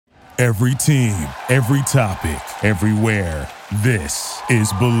Every team, every topic, everywhere. This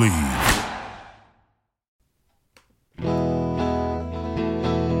is Believe.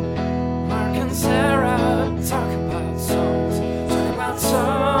 Mark and Sarah talk about songs, talk about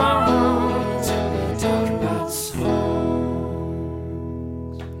songs, talk about songs.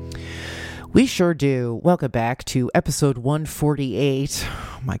 We sure do. Welcome back to episode 148.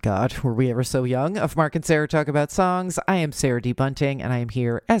 Oh my God, were we ever so young? Of Mark and Sarah Talk About Songs. I am Sarah D. Bunting, and I am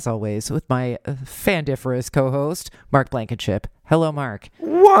here, as always, with my fandiferous co-host, Mark Blankenship. Hello, Mark.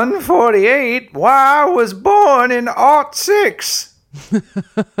 148? Why, I was born in '06.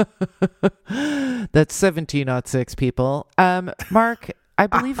 That's 1706, people. Mark, I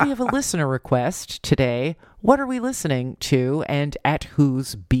believe we have a listener request today. What are we listening to, and at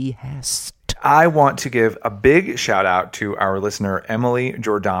whose behest? I want to give a big shout out to our listener, Emily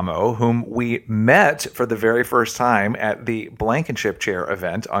Giordamo, whom we met for the very first time at the Blankenship Chair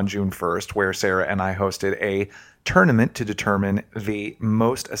event on June 1st, where Sarah and I hosted a tournament to determine the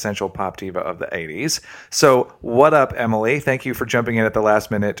most essential pop diva of the 80s. So what up, Emily? Thank you for jumping in at the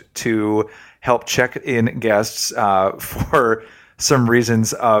last minute to help check in guests for some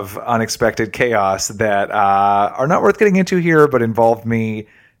reasons of unexpected chaos that are not worth getting into here, but involved me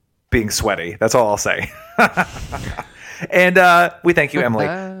being sweaty. That's all I'll say. And we thank you, Emily.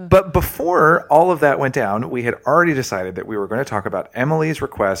 But before all of that went down, we had already decided that we were going to talk about Emily's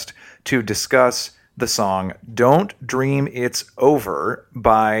request to discuss the song Don't Dream It's Over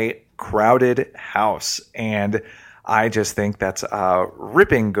by Crowded House. And I just think that's a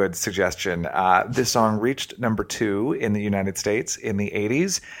ripping good suggestion. This song reached number 2 in the United States in the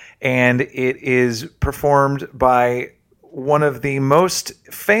 80s, and it is performed by one of the most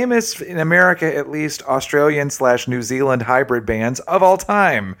famous, in America at least, Australian/New Zealand hybrid bands of all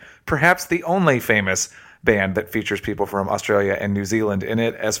time. Perhaps the only famous band that features people from Australia and New Zealand in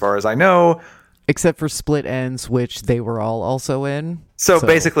it, as far as I know. Except for Split Ends, which they were all also in. So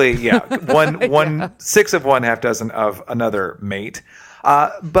basically, yeah, one 6 of one, half dozen of another mate.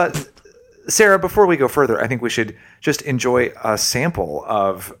 But Sarah, before we go further, I think we should just enjoy a sample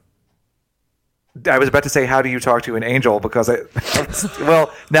of. I was about to say, how do you talk to an angel? Because well,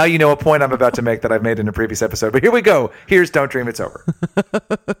 now you know a point I'm about to make that I've made in a previous episode. But here we go. Here's Don't Dream It's Over.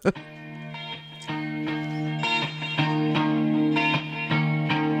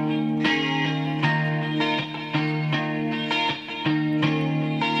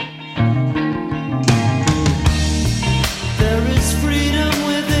 There is freedom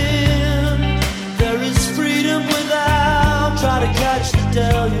within, there is freedom without. Try to catch the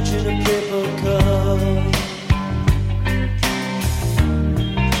deluge in a paper cup.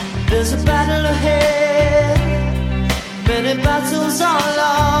 There's a battle ahead, many battles are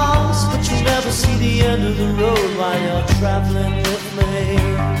lost, but you never see the end of the road while you're traveling with me.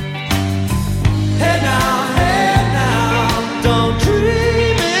 Hey now, don't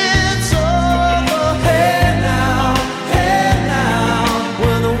dream it's over. Hey now,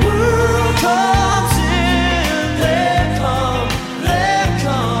 when the world comes in, they come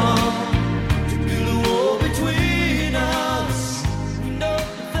to build a wall between us. No,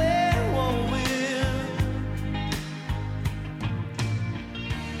 they won't win.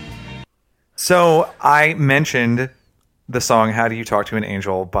 So I mentioned the song How Do You Talk to an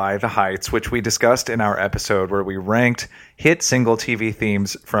Angel by The Heights, which we discussed in our episode where we ranked hit single TV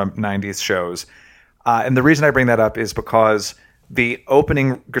themes from 90s shows. And the reason I bring that up is because the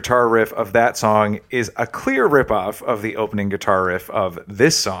opening guitar riff of that song is a clear ripoff of the opening guitar riff of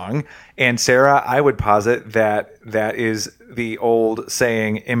this song. And Sarah, I would posit that that is the old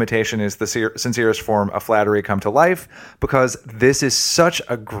saying, imitation is the sincerest form of flattery come to life, because this is such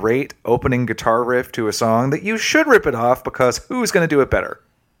a great opening guitar riff to a song that you should rip it off, because who's going to do it better?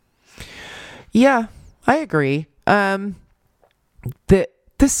 Yeah, I agree.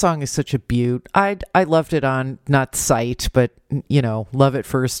 This song is such a beaut. I loved it on not sight, but love it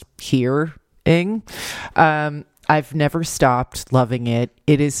first hearing. I've never stopped loving it.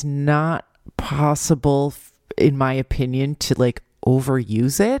 It is not possible, in my opinion, to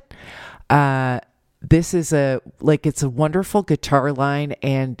overuse it. This is it's a wonderful guitar line,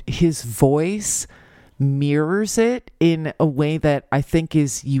 and his voice mirrors it in a way that I think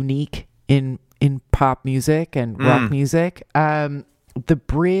is unique in pop music and rock music. The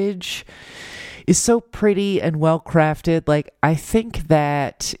bridge is so pretty and well crafted. I think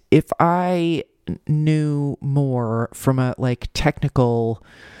that if I knew more from a technical,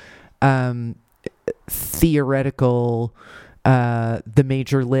 theoretical, the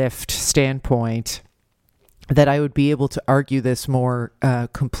major lift standpoint, that I would be able to argue this more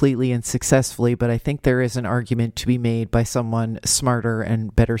completely and successfully, but I think there is an argument to be made by someone smarter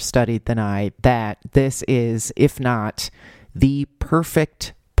and better studied than I that this is, if not the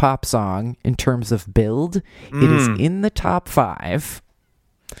perfect pop song in terms of build. It is in the top 5.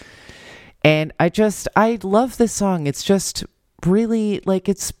 And I love this song. It's just really like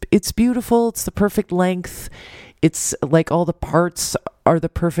it's beautiful. It's the perfect length. It's like all the parts are the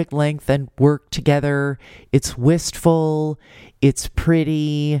perfect length and work together. It's wistful. It's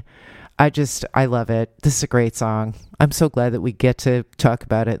pretty. I love it. This is a great song. I'm so glad that we get to talk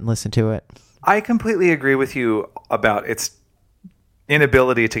about it and listen to it. I completely agree with you about its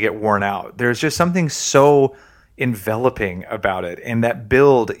inability to get worn out. There's just something so enveloping about it, and that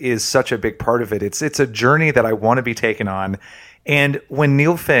build is such a big part of it. It's a journey that I want to be taken on. And when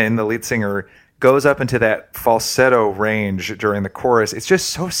Neil Finn, the lead singer, goes up into that falsetto range during the chorus, it's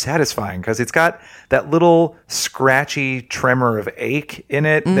just so satisfying because it's got that little scratchy tremor of ache in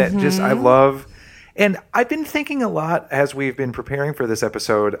it that just I love. And I've been thinking a lot as we've been preparing for this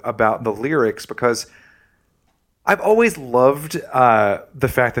episode about the lyrics, because I've always loved the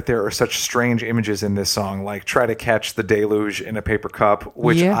fact that there are such strange images in this song, like try to catch the deluge in a paper cup,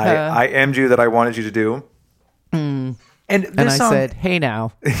 which I M'd you that I wanted you to do. And I said, hey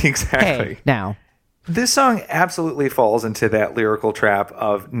now. Exactly. Hey now. This song absolutely falls into that lyrical trap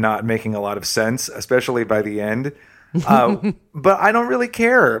of not making a lot of sense, especially by the end. But I don't really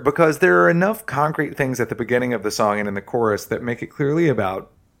care, because there are enough concrete things at the beginning of the song and in the chorus that make it clearly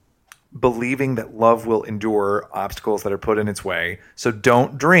about believing that love will endure obstacles that are put in its way. So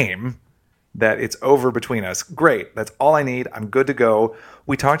don't dream that it's over between us. Great. That's all I need. I'm good to go.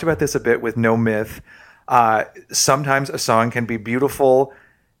 We talked about this a bit with No Myth. Sometimes a song can be beautiful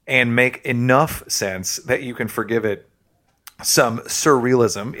and make enough sense that you can forgive it some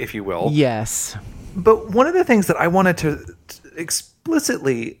surrealism, if you will. Yes. But one of the things that I wanted to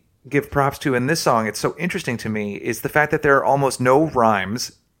explicitly give props to in this song, it's so interesting to me, is the fact that there are almost no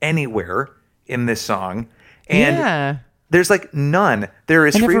rhymes anywhere in this song. And there's like none. There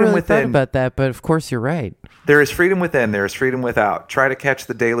is freedom really within. Thought about that, but of course you're right. There is freedom within. There is freedom without. Try to catch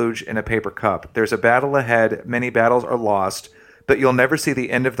the deluge in a paper cup. There's a battle ahead. Many battles are lost, but you'll never see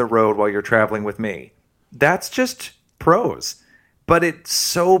the end of the road while you're traveling with me. That's just prose, but it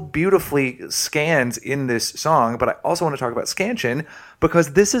so beautifully scans in this song. But I also want to talk about scansion,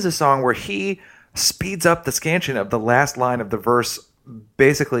 because this is a song where he speeds up the scansion of the last line of the verse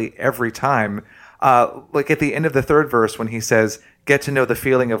basically every time. Like at the end of the third verse, when he says, get to know the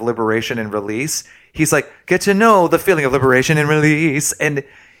feeling of liberation and release, he's like, get to know the feeling of liberation and release. And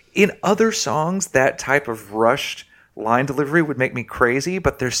in other songs, that type of rushed line delivery would make me crazy,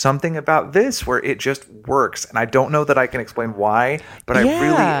 but there's something about this where it just works. And I don't know that I can explain why, but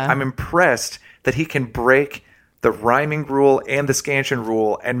I'm impressed that he can break the rhyming rule and the scansion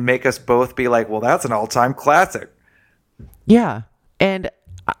rule and make us both be like, well, that's an all-time classic. Yeah. And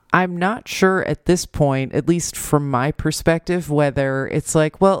I'm not sure at this point, at least from my perspective, whether it's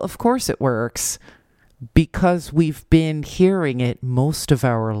like, well, of course it works, because we've been hearing it most of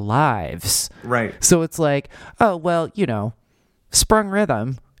our lives. Right. So it's like, oh, well, sprung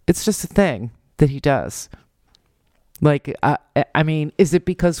rhythm. It's just a thing that he does. Like, I mean, is it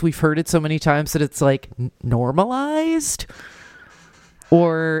because we've heard it so many times that it's like normalized?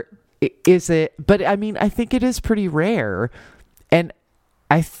 Or is it, but I mean, I think it is pretty rare. And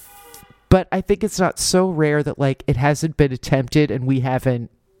but I think it's not so rare that like it hasn't been attempted and we haven't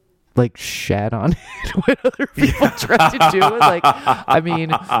like shat on it when other people try to do it. Like, I mean,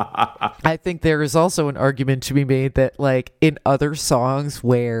 I think there is also an argument to be made that like in other songs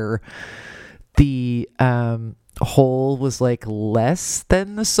where the whole was like less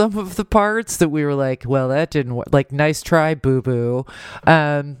than the sum of the parts, that we were like, well, that didn't work. Like, nice try, boo boo.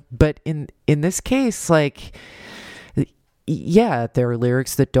 But in this case, like, yeah, there are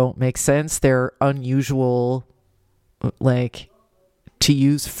lyrics that don't make sense. They're unusual. Like, to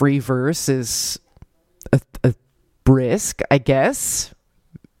use free verse is a risk, I guess,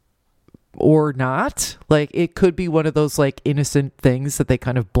 or not. Like, it could be one of those like innocent things that they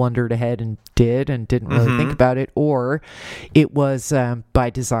kind of blundered ahead and didn't really think about it, or it was by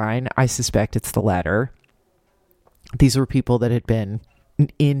design. I suspect it's the latter. These were people that had been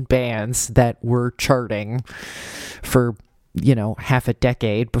in bands that were charting for half a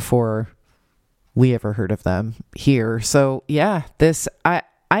decade before we ever heard of them here. So yeah, this I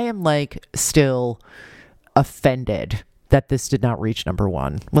am like still offended that this did not reach number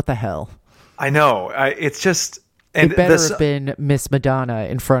one. What the hell? I know. It's just, And it better have been Miss Madonna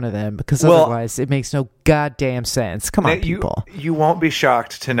in front of them, because otherwise it makes no goddamn sense. Come on, people. You won't be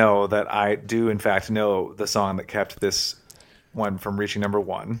shocked to know that I do, in fact, know the song that kept this one from reaching number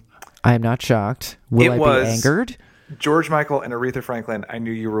 1. I am not shocked. Will I be angered? George Michael and Aretha Franklin, I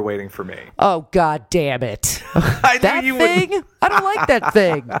Knew You Were Waiting for Me. Oh, God damn it. That thing? I don't like that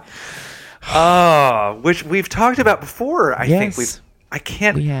thing. Which we've talked about before. I think we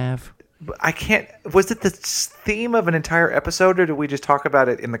have. I can't. Was it the theme of an entire episode, or did we just talk about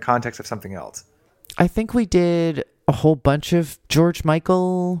it in the context of something else? I think we did a whole bunch of George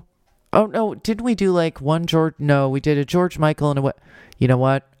Michael. Oh, no. Didn't we do like one George? No, we did a George Michael and a what? You know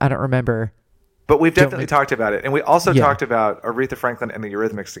what? I don't remember. But we've definitely talked about it. And we also talked about Aretha Franklin and the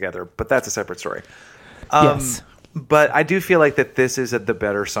Eurythmics together, but that's a separate story. Yes. But I do feel like that this is the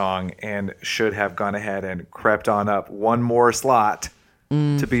better song and should have gone ahead and crept on up one more slot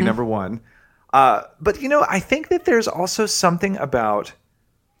to be number 1. But, I think that there's also something about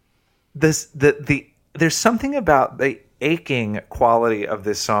this, there's something about the aching quality of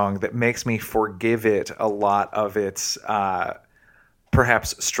this song that makes me forgive it a lot of its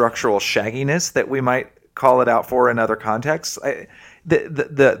perhaps structural shagginess that we might call it out for in other contexts.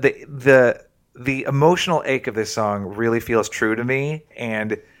 The emotional ache of this song really feels true to me,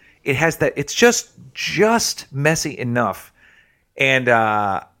 and it has that. It's just messy enough, and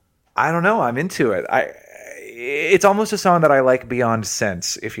I don't know. I'm into it. It's almost a song that I like beyond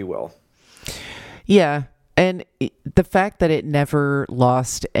sense, if you will. Yeah, and the fact that it never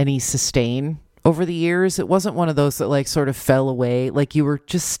lost any sustain over the years, it wasn't one of those that like sort of fell away. Like you were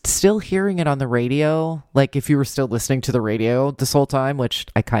just still hearing it on the radio. Like if you were still listening to the radio this whole time, which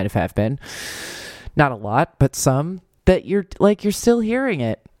I kind of have been, not a lot, but some, that you're still hearing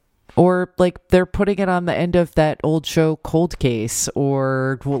it. Or like they're putting it on the end of that old show Cold Case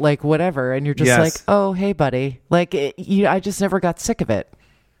or like whatever. And you're just like, oh, hey buddy. Like I just never got sick of it.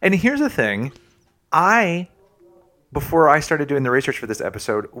 And here's the thing. Before I started doing the research for this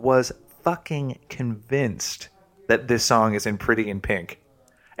episode, was fucking convinced that this song is in Pretty in Pink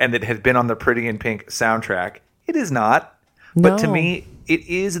and that it had been on the Pretty in Pink soundtrack. It is not. No. But to me, it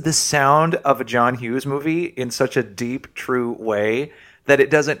is the sound of a John Hughes movie in such a deep, true way that it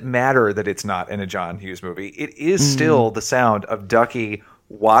doesn't matter that it's not in a John Hughes movie. It is still the sound of Ducky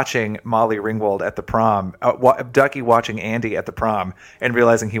watching Molly Ringwald at the prom, Ducky watching Andy at the prom and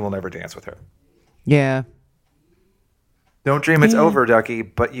realizing he will never dance with her. Yeah. Don't dream it's over, Ducky,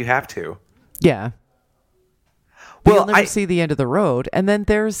 but you have to. Yeah. Well, you'll never see the end of the road. And then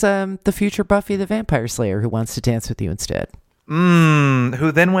there's the future Buffy the Vampire Slayer who wants to dance with you instead.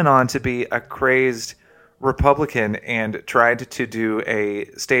 Who then went on to be a crazed Republican and tried to do a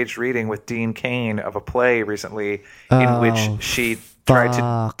staged reading with Dean Cain of a play recently in which she tried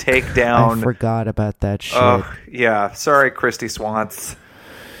to take down... I forgot about that shit. Oh, yeah. Sorry, Christy Swantz.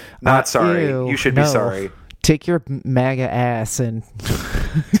 Not sorry. You should be sorry. Take your MAGA ass and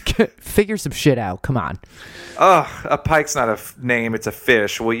figure some shit out. Come on. Ugh, a pike's not a name, it's a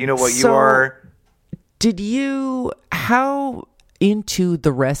fish. Well, you know what you are? How into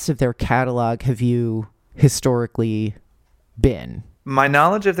the rest of their catalog have you historically been? My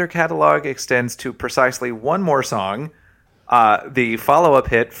knowledge of their catalog extends to precisely one more song, the follow-up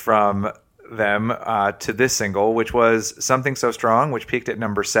hit from them to this single, which was Something So Strong, which peaked at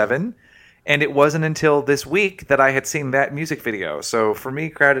number 7. And it wasn't until this week that I had seen that music video. So for me,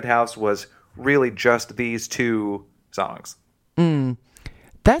 Crowded House was really just these two songs.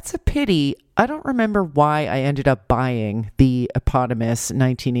 That's a pity. I don't remember why I ended up buying the eponymous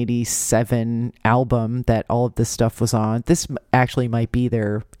 1987 album that all of this stuff was on. This actually might be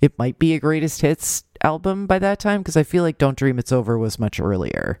it might be a greatest hits album by that time, because I feel like Don't Dream It's Over was much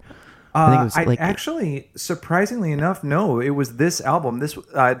earlier. I think it was actually, surprisingly enough, no, it was this album. This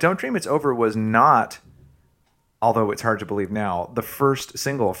Don't Dream It's Over was not, although it's hard to believe now, the first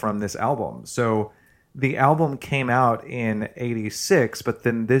single from this album. So the album came out in 86, but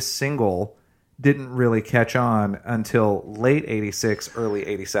then this single didn't really catch on until late 86, early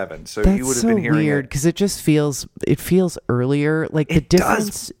 87. So you would have been hearing weird, because it just feels earlier. Like the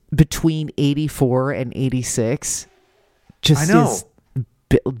difference between 84 and 86 just is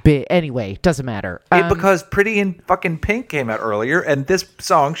anyway, doesn't matter. Because Pretty in fucking Pink came out earlier, and this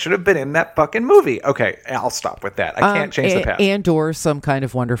song should have been in that fucking movie. Okay, I'll stop with that. I can't change the past. And or Some Kind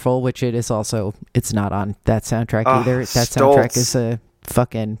of Wonderful, which it is also. It's not on that soundtrack either. That soundtrack is a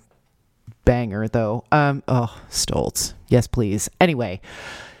fucking banger, though. Stoltz. Yes, please. Anyway,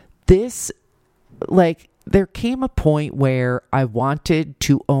 this, there came a point where I wanted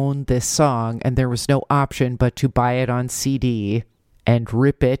to own this song, and there was no option but to buy it on CD and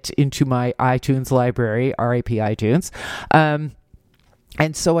rip it into my iTunes library, RIP iTunes.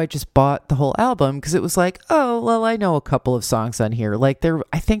 And so I just bought the whole album because it was like, oh, well, I know a couple of songs on here. Like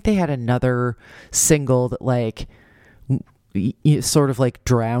I think they had another single that like sort of like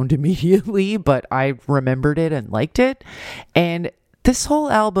drowned immediately, but I remembered it and liked it. And this whole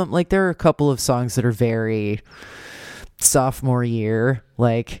album, like there are a couple of songs that are very sophomore year,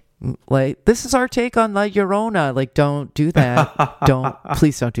 like this is our take on La Llorona. Like, don't do that.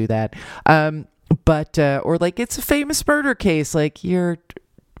 Please don't do that. But or like it's a famous murder case, like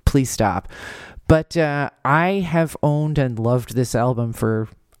please stop. But I have owned and loved this album for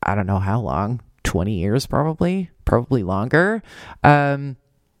I don't know how long, 20 years probably longer. And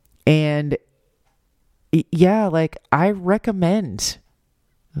yeah, like I recommend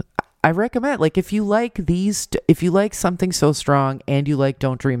like if you like Something So Strong and you like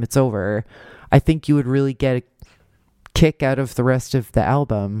Don't Dream It's Over, I think you would really get a kick out of the rest of the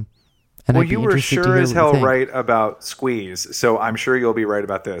album. And well, you were sure as hell right about Squeeze, so I'm sure you'll be right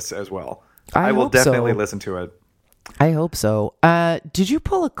about this as well. I will definitely listen to it. I hope so. Did you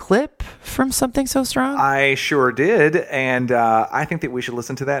pull a clip from Something So Strong? I sure did, and I think that we should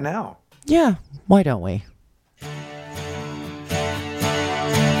listen to that now. Yeah, why don't we?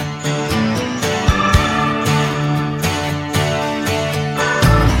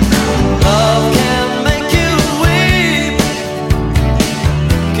 Love can make you weep,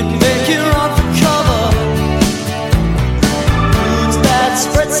 can make you run for cover. Roots that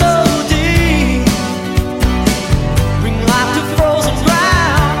spread so deep, bring life to frozen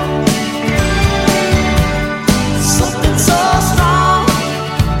ground. Something so strong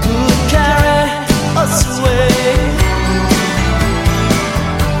could carry us away.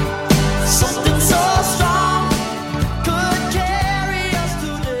 Something so strong could carry us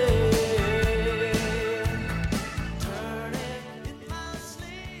today.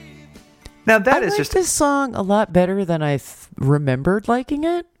 Now that I is like just this song a lot better than I remembered liking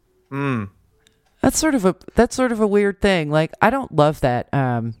it. That's sort of a weird thing. Like I don't love that.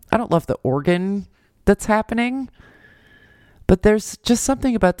 I don't love the organ that's happening. But there's just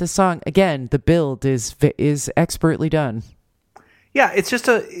something about this song. Again, the build is expertly done. Yeah, it's just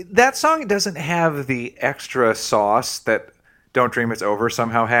that song doesn't have the extra sauce that Don't Dream It's Over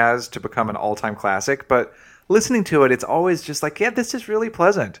somehow has to become an all-time classic, but listening to it, it's always just like, yeah, this is really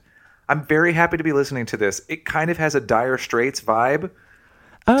pleasant. I'm very happy to be listening to this. It kind of has a Dire Straits vibe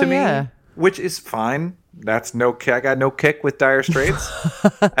to me, which is fine. That's no kick. I got no kick with Dire Straits,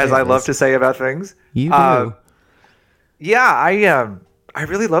 as I love to say about things. You do. Yeah, I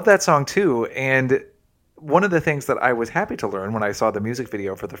really love that song too, and one of the things that I was happy to learn when I saw the music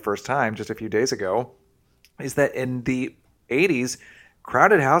video for the first time just a few days ago is that in the 80s,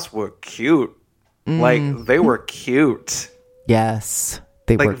 Crowded House were cute. Like, they were cute. Yes,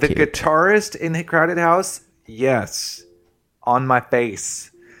 they were Like, the cute. guitarist in the Crowded House, yes, on my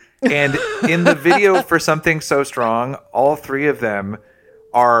face. And in the video for Something So Strong, all three of them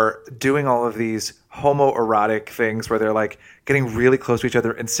are doing all of these homoerotic things where they're like getting really close to each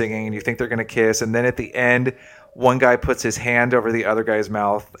other and singing, and you think they're going to kiss, and then at the end one guy puts his hand over the other guy's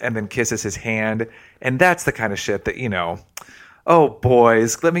mouth and then kisses his hand, and that's the kind of shit that, you know, oh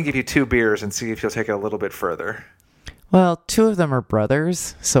boys, let me give you 2 beers and see if you'll take it a little bit further. Well, 2 of them are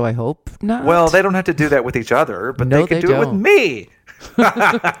brothers, so I hope not. Well, they don't have to do that with each other, but No, they can they do it with don't. me.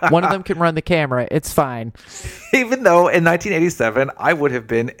 One of them can run the camera. It's fine. Even though in 1987 I would have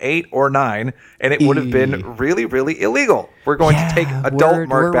been 8 or 9, and it would have been really, really illegal. We're going to take adult Mark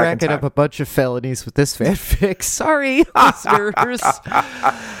we're back in racking time. up a bunch of felonies with this fanfic. Sorry, listeners.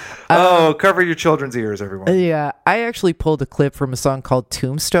 Oh, cover your children's ears, everyone. Yeah, I actually pulled a clip from a song called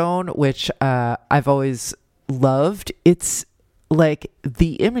Tombstone, which I've always loved. It's like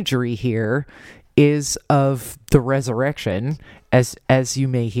the imagery here is of the resurrection, as you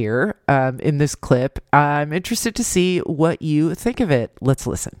may hear in this clip. I'm interested to see what you think of it. Let's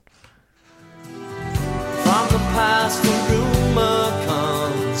listen. From the past, the rumor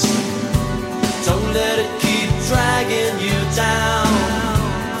comes. Don't let it keep dragging you down.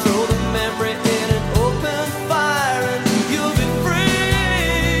 Throw the memory in an open fire and you'll be free.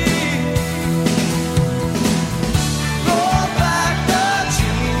 Roll back the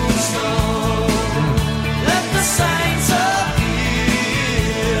tombstone. Let the saints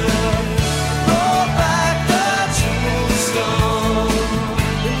appear. Roll back the tombstone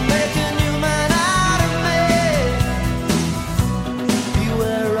and make a new man out of me.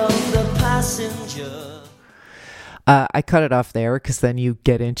 Beware of the passenger. I cut it off there because then you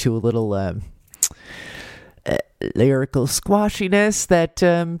get into a little lyrical squashiness that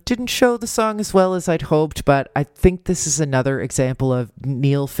didn't show the song as well as I'd hoped, but I think this is another example of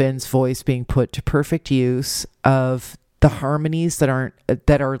Neil Finn's voice being put to perfect use, of the harmonies that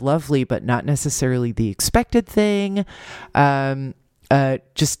are lovely but not necessarily the expected thing.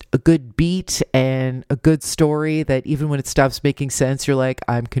 Just a good beat and a good story that even when it stops making sense, you're like,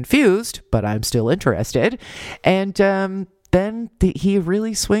 I'm confused, but I'm still interested. And then he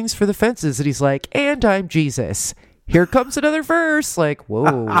really swings for the fences, and he's like, and I'm Jesus. Here comes another verse. Like,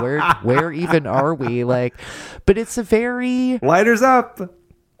 whoa, where even are we? Like, but it's a very lighters up.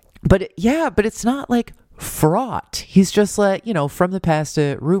 But but it's not like fraught. He's just like, from the past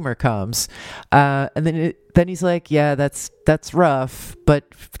a rumor comes, and then he's like, yeah, that's rough, but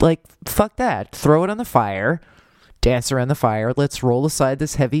like, fuck that, throw it on the fire, dance around the fire, let's roll aside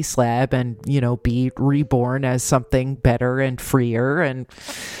this heavy slab and be reborn as something better and freer. And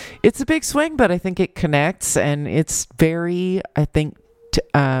it's a big swing, but I think it connects, and it's very, I think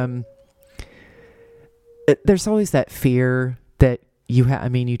there's always that fear that you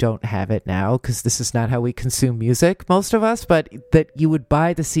don't have it now because this is not how we consume music, most of us, but that you would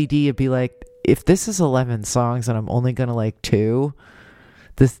buy the CD and be like, if this is 11 songs and I'm only gonna like 2,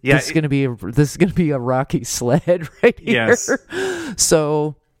 this is gonna be a rocky sled right here. Yes.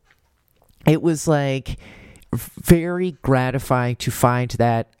 So it was like very gratifying to find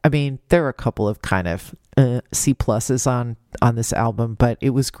that. I mean, there are a couple of kind of C pluses on this album, but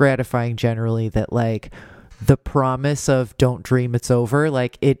it was gratifying generally that like the promise of "Don't Dream It's Over,"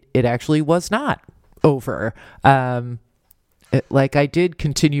 like it actually was not over. Like I did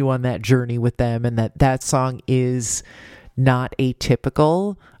continue on that journey with them, and that song is not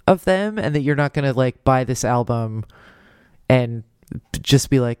atypical of them, and that you're not going to like buy this album and just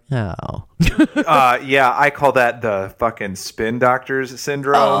be like, oh. Yeah, I call that the fucking Spin Doctors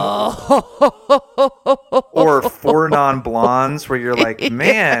syndrome. Or Four Non-Blondes, where you're like,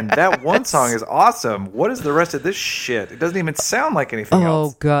 man, that one song is awesome. What is the rest of this shit? It doesn't even sound like anything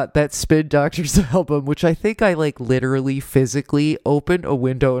else. Oh, God, that Spin Doctors album, which I think I like literally physically opened a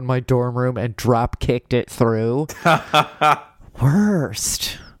window in my dorm room and drop kicked it through.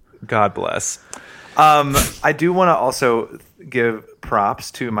 Worst. God bless. I do want to also give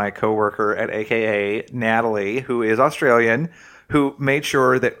props to my coworker at AKA Natalie, who is Australian, who made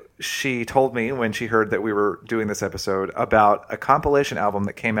sure that she told me when she heard that we were doing this episode about a compilation album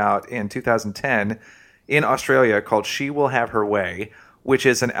that came out in 2010 in Australia called She Will Have Her Way, which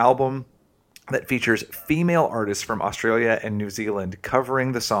is an album that features female artists from Australia and New Zealand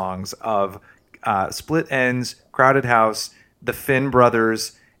covering the songs of Split Enz, Crowded House, the Finn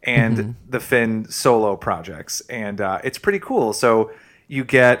Brothers, and the Finn solo projects. And it's pretty cool. So you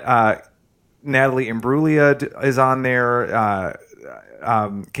get Natalie Imbruglia is on there,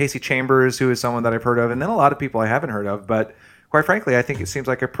 Casey Chambers, who is someone that I've heard of, and then a lot of people I haven't heard of. But quite frankly, I think it seems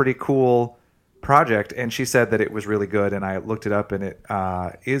like a pretty cool project. And she said that it was really good, and I looked it up, and it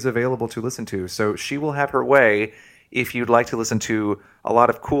is available to listen to. So She Will Have Her Way, if you'd like to listen to a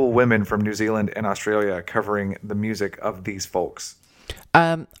lot of cool women from New Zealand and Australia covering the music of these folks.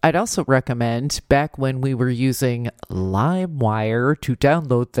 I'd also recommend, back when we were using LimeWire to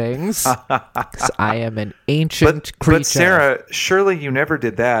download things, 'cause I am an ancient creature. But Sarah, surely you never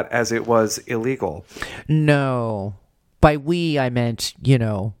did that, as it was illegal. No. By we, I meant,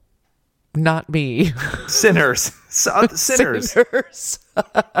 not me. Sinners. Sinners.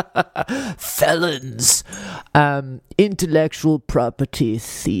 Felons. Intellectual property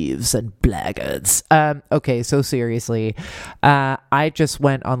thieves and blackguards. Okay, so seriously, I just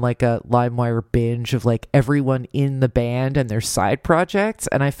went on like a LimeWire binge of like everyone in the band and their side projects,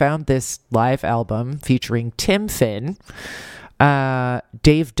 and I found this live album featuring Tim Finn,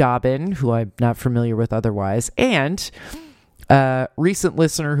 Dave Dobbin, who I'm not familiar with otherwise, and recent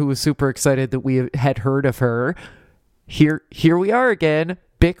listener who was super excited that we had heard of her. Here we are again,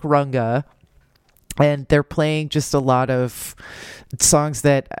 Bic Runga, and they're playing just a lot of songs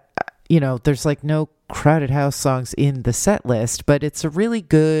that, there's like no Crowded House songs in the set list, but it's a really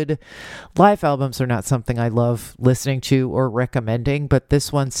good live. Albums are not something I love listening to or recommending, but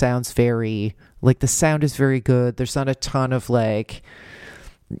this one sounds very, like, the sound is very good. There's not a ton of like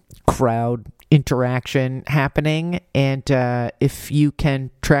crowd interaction happening, and if you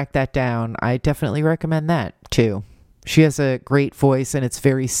can track that down, I definitely recommend that too. She has a great voice, and it's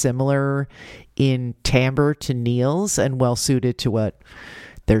very similar in timbre to Neil's, and well suited to what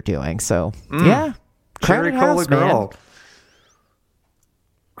they're doing. So yeah, Crowded House, girl. Man.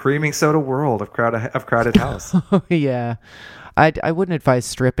 Creaming soda world of Crowded House. Yeah, I wouldn't advise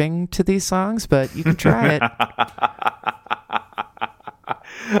stripping to these songs, but you can try it.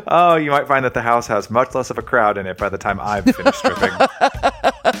 Oh, you might find that the house has much less of a crowd in it by the time I've finished stripping.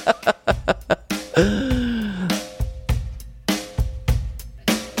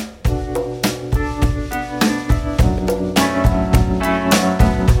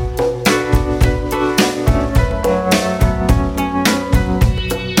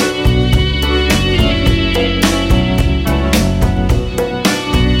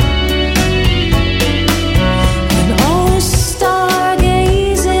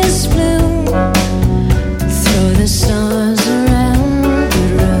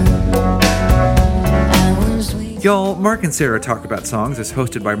 Y'all, Mark and Sarah Talk About Songs is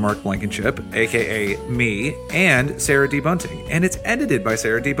hosted by Mark Blankenship, aka me, and Sarah D. Bunting, and it's edited by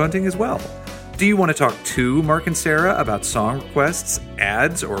Sarah D. Bunting as well. Do you want to talk to Mark and Sarah about song requests,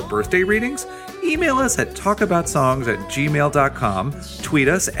 ads, or birthday readings? Email us at talkaboutsongs@gmail.com, tweet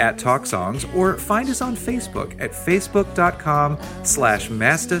us at talksongs, or find us on Facebook at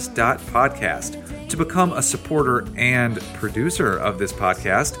facebook.com/mastus.podcast. To become a supporter and producer of this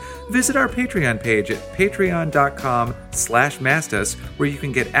podcast, visit our Patreon page at patreon.com/Mastus, where you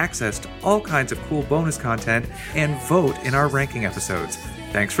can get access to all kinds of cool bonus content and vote in our ranking episodes.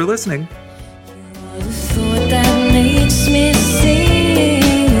 Thanks for listening. The thought that makes me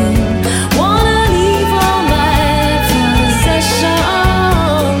sing. Wanna leave all my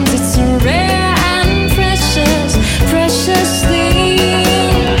possessions. It's a rare and precious, precious thing.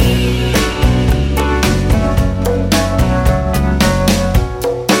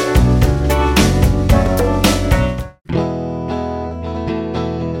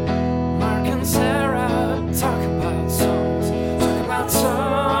 Mark and Sarah talk about songs. Talk about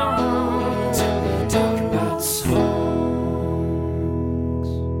songs. Talk about songs.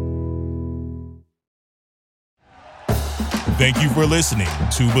 Thank you for listening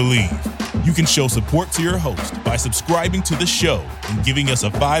to Believe. You can show support to your host by subscribing to the show and giving us a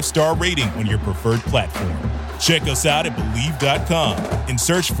 5-star rating on your preferred platform. Check us out at Believe.com and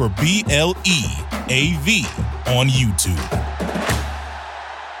search for BLEAV on YouTube.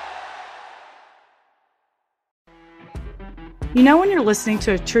 You know when you're listening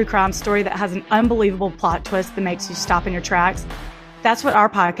to a true crime story that has an unbelievable plot twist that makes you stop in your tracks? That's what our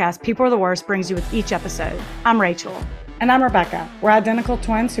podcast, People Are the Worst, brings you with each episode. I'm Rachel. And I'm Rebecca. We're identical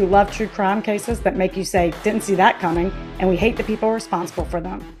twins who love true crime cases that make you say, didn't see that coming, and we hate the people responsible for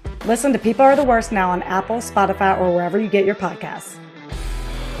them. Listen to People Are the Worst now on Apple, Spotify, or wherever you get your podcasts.